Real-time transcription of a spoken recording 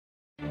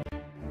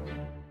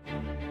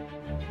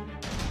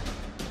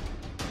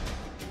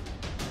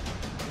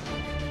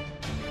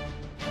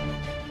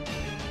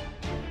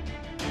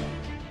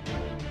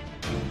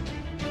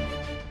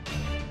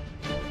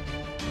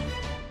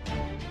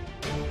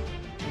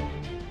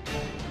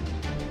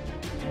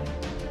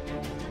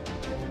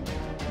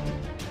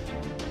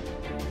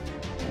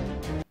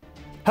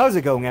How's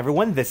it going,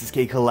 everyone? This is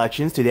K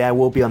Collections. Today I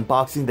will be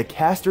unboxing the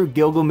Caster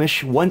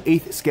Gilgamesh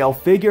 1/8 scale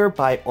figure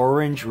by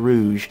Orange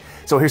Rouge.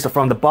 So here's the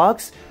front of the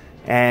box,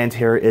 and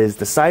here is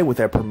the side with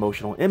a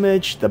promotional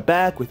image, the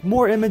back with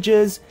more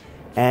images,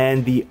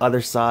 and the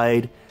other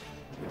side.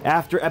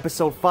 After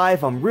episode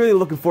 5, I'm really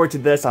looking forward to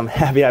this. I'm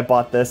happy I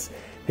bought this.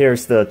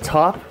 Here's the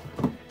top,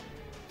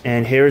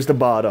 and here's the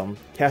bottom.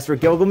 Caster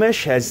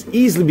Gilgamesh has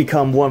easily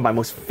become one of my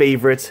most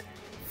favorite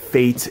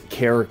Fate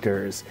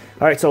characters.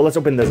 Alright, so let's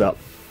open this up.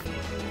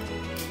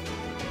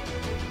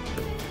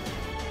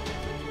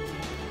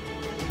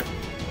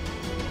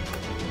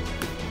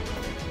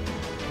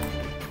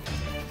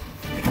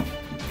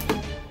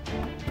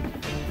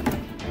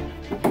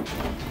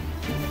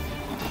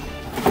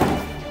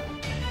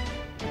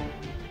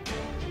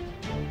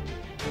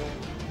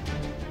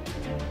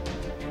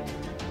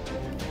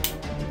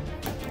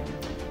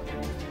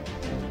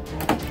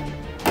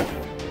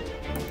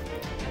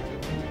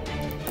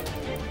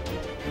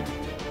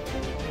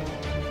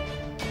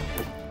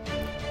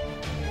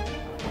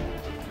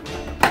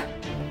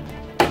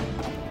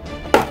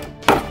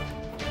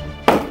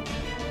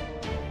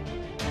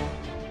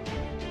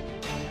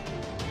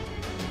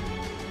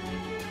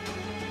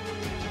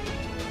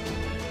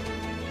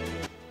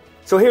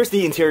 So here's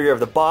the interior of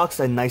the box,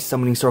 a nice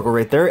summoning circle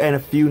right there, and a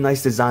few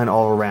nice design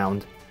all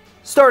around.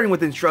 Starting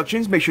with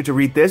instructions, make sure to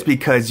read this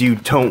because you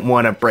don't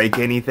want to break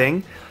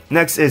anything.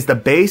 Next is the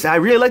base. I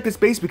really like this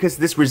base because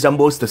this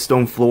resembles the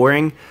stone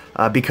flooring,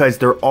 because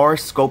there are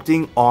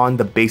sculpting on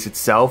the base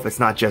itself. It's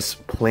not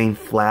just plain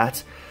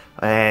flat,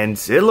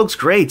 and it looks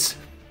great.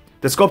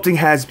 The sculpting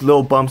has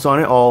little bumps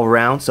on it all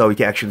around, so you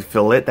can actually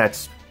feel it.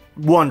 That's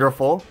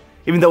wonderful.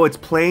 Even though it's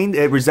plain,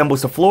 it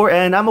resembles the floor,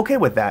 and I'm okay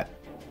with that.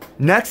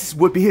 Next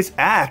would be his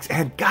axe,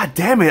 and god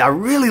damn it, I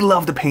really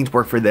love the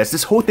paintwork for this.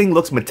 This whole thing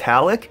looks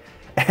metallic,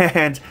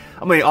 and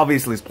I mean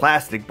obviously it's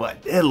plastic, but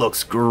it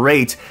looks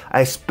great.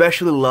 I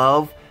especially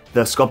love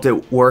the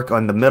sculpted work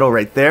on the middle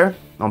right there,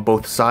 on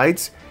both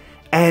sides,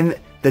 and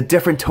the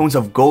different tones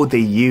of gold they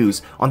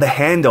use. On the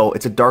handle,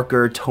 it's a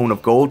darker tone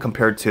of gold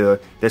compared to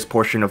this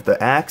portion of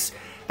the axe,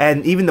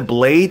 and even the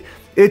blade,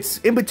 it's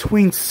in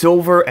between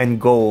silver and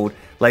gold,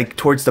 like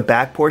towards the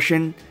back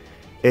portion.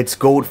 It's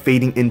gold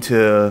fading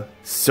into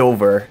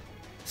silver,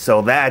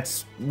 so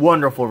that's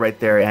wonderful right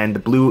there. And the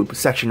blue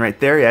section right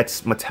there,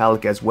 that's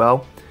metallic as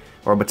well,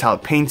 or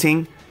metallic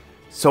painting.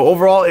 So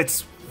overall,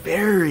 it's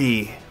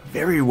very,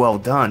 very well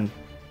done.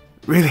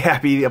 Really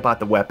happy about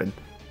the weapon.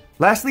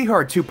 Lastly, here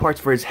are two parts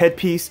for his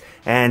headpiece,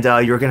 and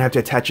you're gonna have to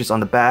attach this on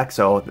the back,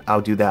 so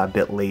I'll do that a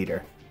bit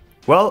later.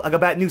 Well, I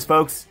got bad news,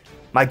 folks.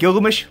 My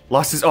Gilgamesh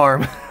lost his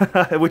arm,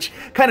 which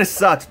kind of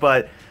sucks,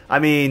 but I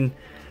mean,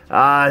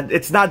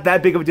 it's not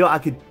that big of a deal. I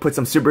could put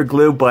some super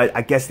glue, but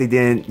I guess they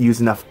didn't use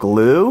enough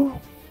glue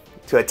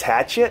to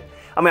attach it.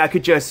 I mean, I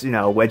could just, you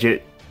know, wedge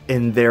it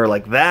in there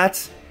like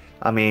that.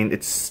 I mean,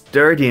 it's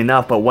sturdy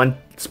enough, but one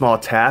small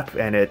tap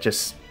and it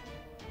just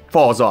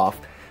falls off.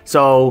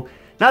 So,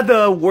 not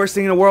the worst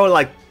thing in the world.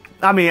 Like,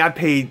 I mean, I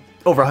paid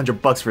over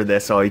 $100 for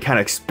this, so you kind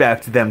of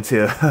expect them to,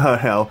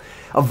 you know,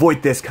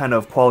 avoid this kind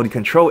of quality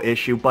control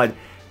issue, but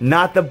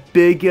not the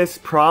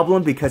biggest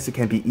problem because it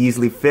can be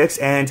easily fixed,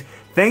 and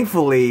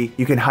thankfully,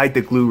 you can hide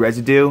the glue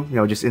residue, you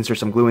know, just insert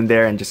some glue in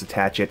there and just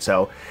attach it.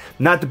 So,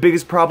 not the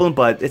biggest problem,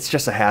 but it's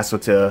just a hassle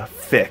to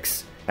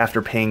fix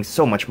after paying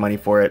so much money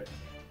for it.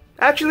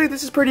 Actually,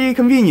 this is pretty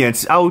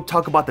convenient. I'll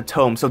talk about the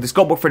tome. So, the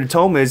sculpt work for the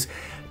tome is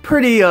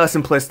pretty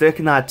simplistic,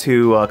 not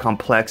too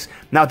complex.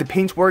 Now, the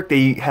paintwork,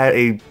 they had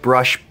a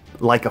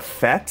brush-like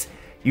effect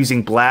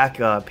using black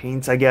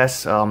paints, I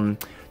guess,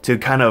 to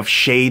kind of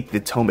shade the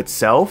tome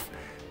itself.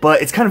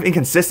 But it's kind of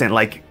inconsistent,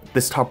 like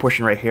this top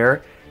portion right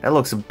here. That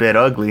looks a bit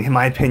ugly, in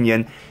my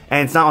opinion,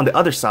 and it's not on the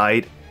other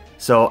side,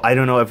 so I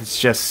don't know if it's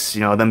just,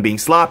 you know, them being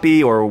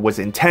sloppy or was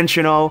it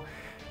intentional,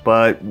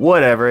 but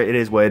whatever, it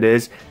is what it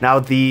is. Now,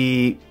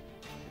 the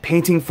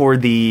painting for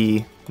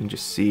the, let me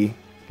just see,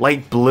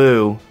 light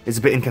blue is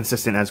a bit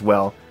inconsistent as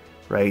well,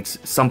 right?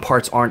 Some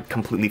parts aren't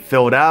completely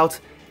filled out,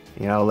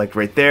 you know, like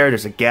right there,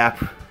 there's a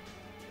gap,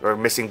 or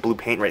missing blue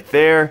paint right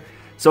there.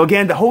 So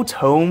again, the whole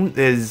tome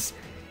is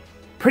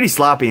pretty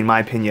sloppy, in my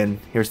opinion.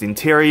 Here's the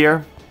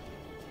interior.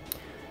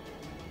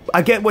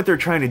 I get what they're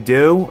trying to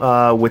do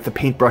with the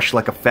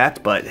paintbrush-like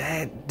effect, but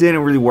it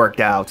didn't really work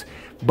out.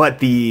 But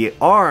the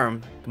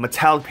arm, the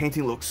metallic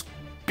painting looks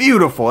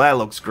beautiful. That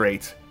looks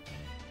great.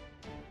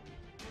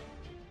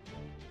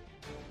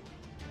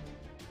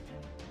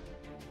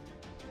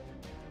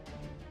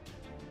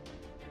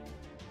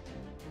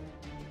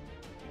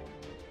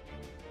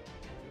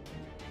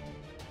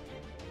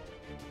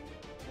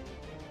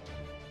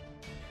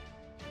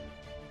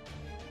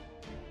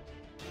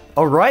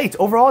 Alright,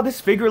 overall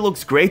this figure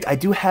looks great. I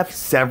do have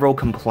several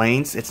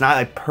complaints. It's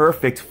not a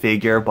perfect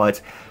figure,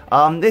 but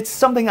it's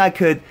something I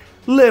could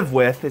live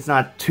with. It's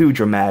not too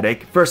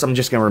dramatic. First, I'm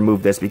just going to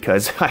remove this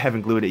because I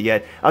haven't glued it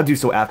yet. I'll do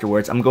so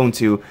afterwards. I'm going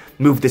to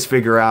move this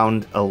figure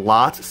around a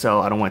lot, so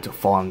I don't want it to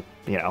fall on,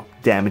 you know,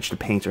 damage the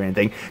paint or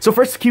anything. So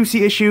first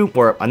QC issue,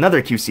 or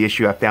another QC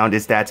issue I found,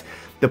 is that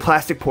the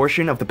plastic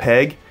portion of the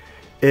peg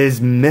is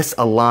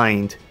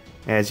misaligned,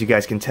 as you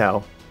guys can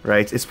tell,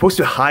 right? It's supposed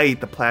to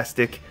hide the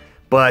plastic,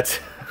 but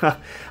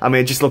I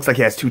mean, it just looks like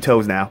he has 2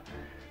 toes now.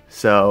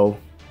 So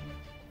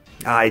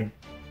I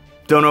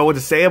don't know what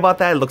to say about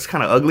that. It looks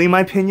kind of ugly in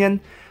my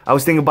opinion. I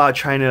was thinking about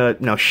trying to,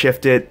 you know,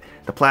 shift it,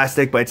 the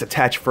plastic, but it's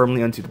attached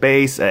firmly onto the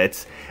base.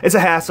 It's a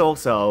hassle,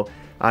 so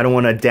I don't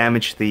want to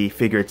damage the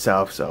figure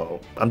itself,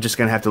 so I'm just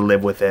gonna have to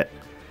live with it.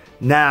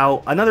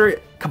 Now, another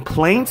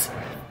complaint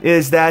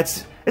is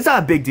that it's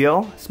not a big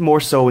deal. It's more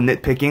so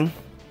nitpicking.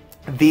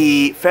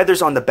 The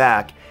feathers on the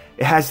back,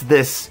 it has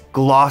this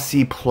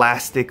glossy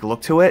plastic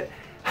look to it.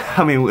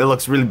 I mean, it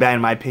looks really bad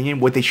in my opinion.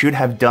 What they should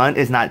have done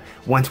is not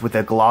went with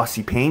a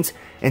glossy paint.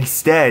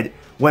 Instead,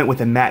 went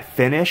with a matte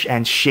finish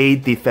and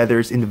shade the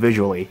feathers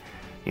individually.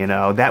 You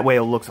know, that way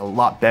it looks a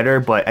lot better,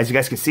 but as you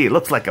guys can see, it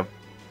looks like a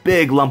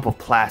big lump of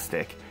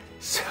plastic.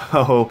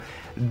 So,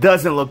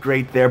 doesn't look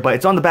great there, but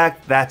it's on the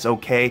back, that's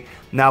okay.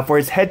 Now, for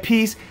his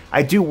headpiece,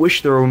 I do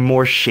wish there were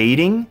more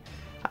shading.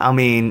 I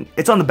mean,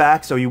 it's on the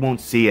back, so you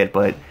won't see it,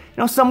 but, you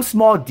know, some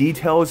small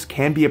details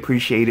can be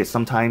appreciated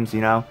sometimes,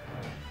 you know.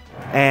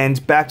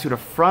 And back to the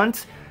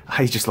front,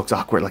 he just looks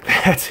awkward like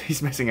that.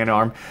 He's missing an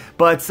arm.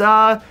 But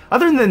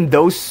other than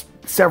those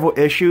several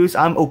issues,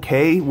 I'm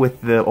okay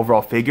with the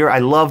overall figure. I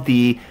love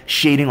the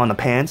shading on the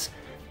pants.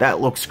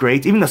 That looks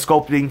great. Even the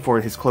sculpting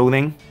for his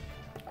clothing.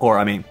 Or,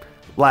 I mean,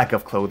 lack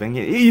of clothing.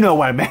 You know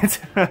what I meant.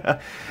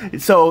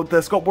 So, the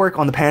sculpt work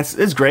on the pants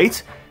is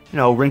great. You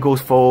know,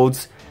 wrinkles,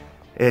 folds.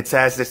 It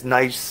has this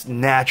nice,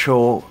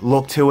 natural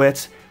look to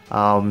it.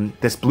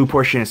 This blue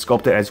portion is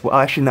sculpted as well.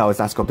 Actually, no, it's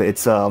not sculpted.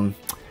 It's,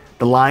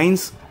 the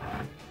lines,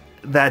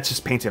 that's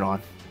just painted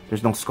on.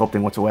 There's no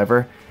sculpting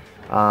whatsoever.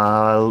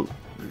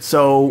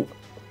 So,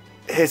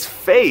 his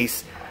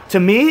face, to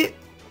me,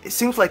 it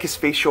seems like his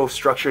facial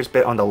structure is a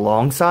bit on the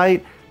long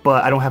side,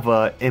 but I don't have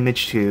an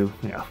image to,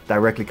 you know,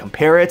 directly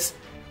compare it.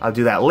 I'll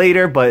do that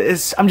later, but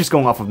I'm just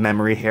going off of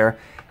memory here.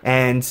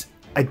 And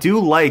I do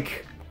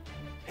like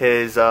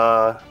his, you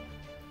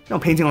know,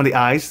 painting on the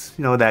eyes,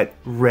 you know, that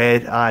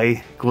red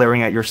eye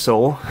glaring at your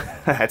soul.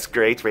 That's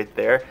great right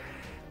there.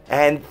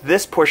 And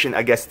this portion,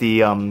 I guess the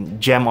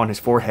gem on his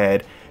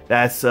forehead,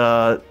 that's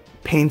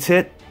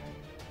painted.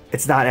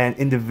 It's not an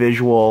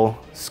individual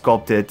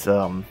sculpted,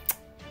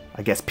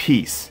 I guess,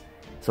 piece.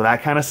 So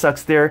that kind of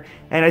sucks there.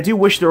 And I do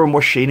wish there were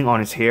more shading on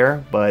his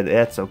hair, but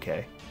that's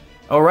okay.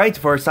 Alright,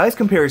 for size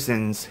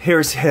comparisons,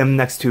 here's him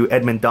next to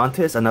Edmund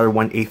Dantes, another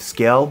 1/8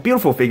 scale.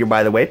 Beautiful figure,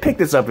 by the way. Pick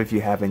this up if you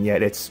haven't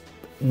yet. It's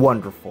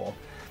wonderful.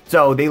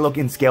 So they look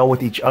in scale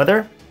with each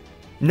other.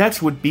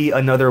 Next would be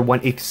another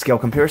 1/8 scale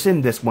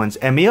comparison. This one's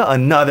Emiya,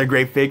 another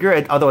great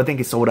figure, although I think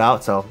it's sold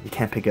out, so you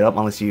can't pick it up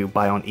unless you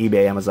buy on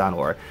eBay, Amazon,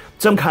 or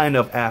some kind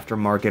of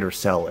aftermarket or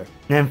seller.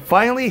 And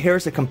finally,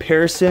 here's a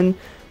comparison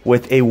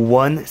with a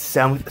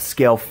 1/7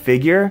 scale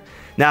figure.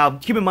 Now,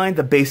 keep in mind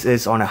the base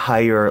is on a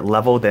higher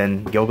level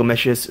than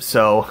Gilgamesh's,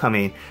 so, I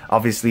mean,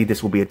 obviously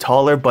this will be a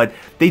taller, but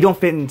they don't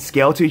fit in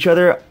scale to each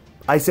other.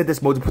 I said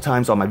this multiple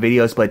times on my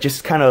videos, but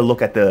just kind of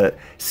look at the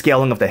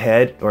scaling of the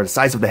head, or the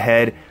size of the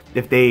head.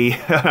 If they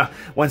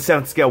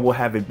 1/7 scale will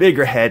have a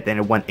bigger head than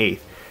a 1/8.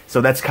 So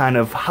that's kind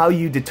of how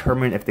you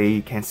determine if they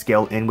can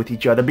scale in with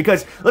each other.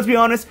 Because, let's be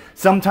honest,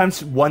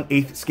 sometimes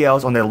 1/8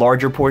 scales on their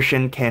larger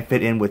portion can't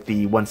fit in with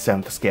the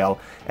 1/7 scale.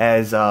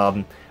 As,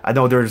 I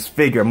know there's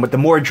figure, but the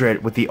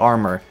Mordred with the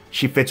armor,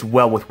 she fits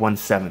well with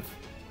 1/7.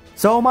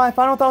 So my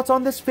final thoughts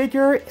on this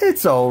figure,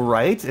 it's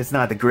alright. It's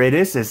not the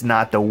greatest, it's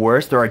not the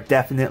worst. There are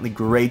definitely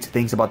great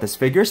things about this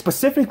figure,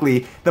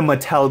 specifically the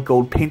metallic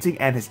gold painting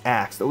and his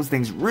axe. Those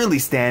things really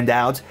stand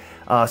out.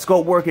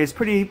 Sculpt work is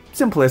pretty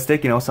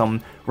simplistic, you know,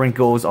 some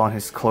wrinkles on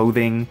his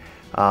clothing.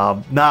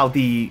 Now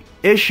the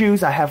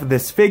issues I have with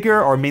this figure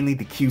are mainly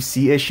the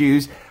QC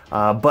issues.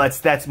 But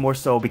that's more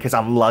so because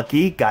I'm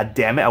lucky. God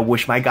damn it, I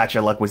wish my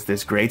gacha luck was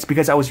this great. It's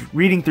because I was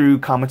reading through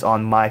comments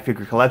on my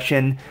figure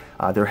collection.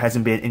 There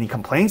hasn't been any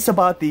complaints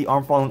about the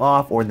arm falling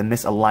off or the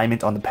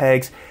misalignment on the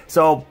pegs.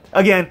 So,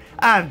 again,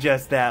 I'm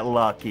just that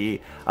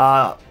lucky.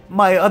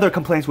 My other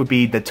complaints would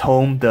be the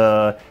tone,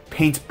 the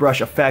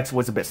paintbrush effects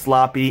was a bit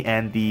sloppy,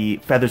 and the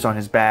feathers on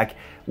his back.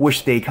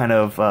 Wish they kind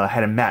of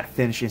had a matte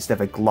finish instead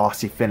of a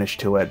glossy finish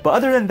to it. But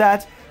other than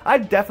that, I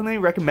definitely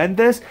recommend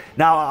this.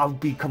 Now, I'll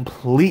be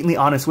completely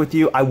honest with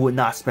you, I would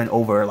not spend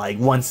over like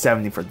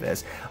 $170 for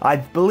this. I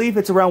believe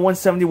it's around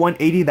 $170,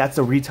 $180, that's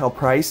the retail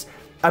price.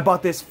 I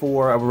bought this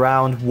for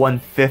around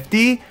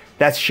 $150,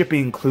 that's shipping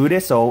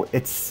included, so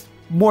it's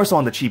more so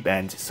on the cheap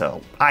end.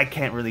 So I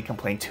can't really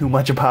complain too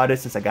much about it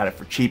since I got it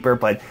for cheaper.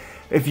 But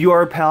if you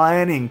are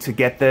planning to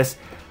get this,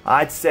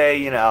 I'd say,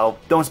 you know,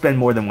 don't spend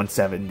more than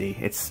 $170.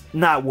 It's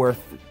not worth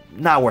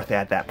it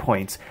at that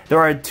point. There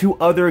are 2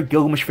 other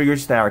Gilgamesh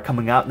figures that are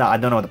coming out. Now, I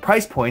don't know the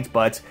price points,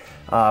 but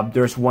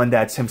there's one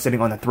that's him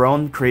sitting on the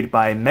throne, created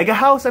by Mega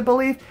House, I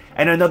believe,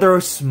 and another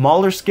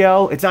smaller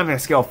scale. It's not even a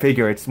scale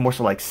figure, it's more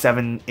so like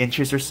 7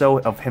 inches or so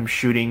of him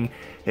shooting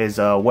his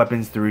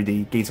weapons through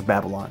the gates of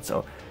Babylon.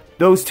 So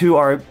those 2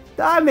 are,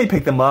 I may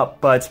pick them up,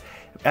 but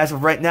as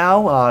of right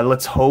now,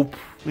 let's hope,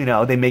 you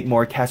know, they make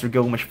more Caster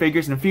Gilgamesh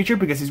figures in the future,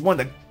 because he's one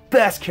of the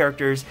best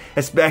characters,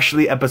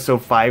 especially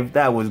episode 5.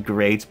 That was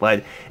great,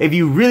 but if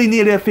you really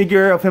needed a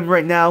figure of him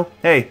right now,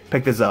 hey,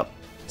 pick this up.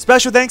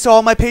 Special thanks to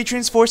all my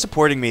patrons for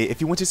supporting me.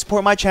 If you want to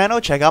support my channel,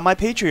 check out my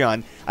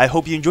Patreon. I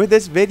hope you enjoyed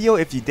this video.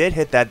 If you did,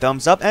 hit that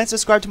thumbs up and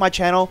subscribe to my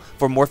channel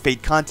for more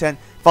Fate content.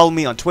 Follow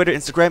me on Twitter,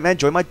 Instagram, and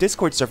join my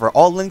Discord server.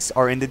 All links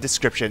are in the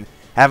description.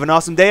 Have an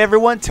awesome day,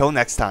 everyone. Till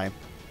next time.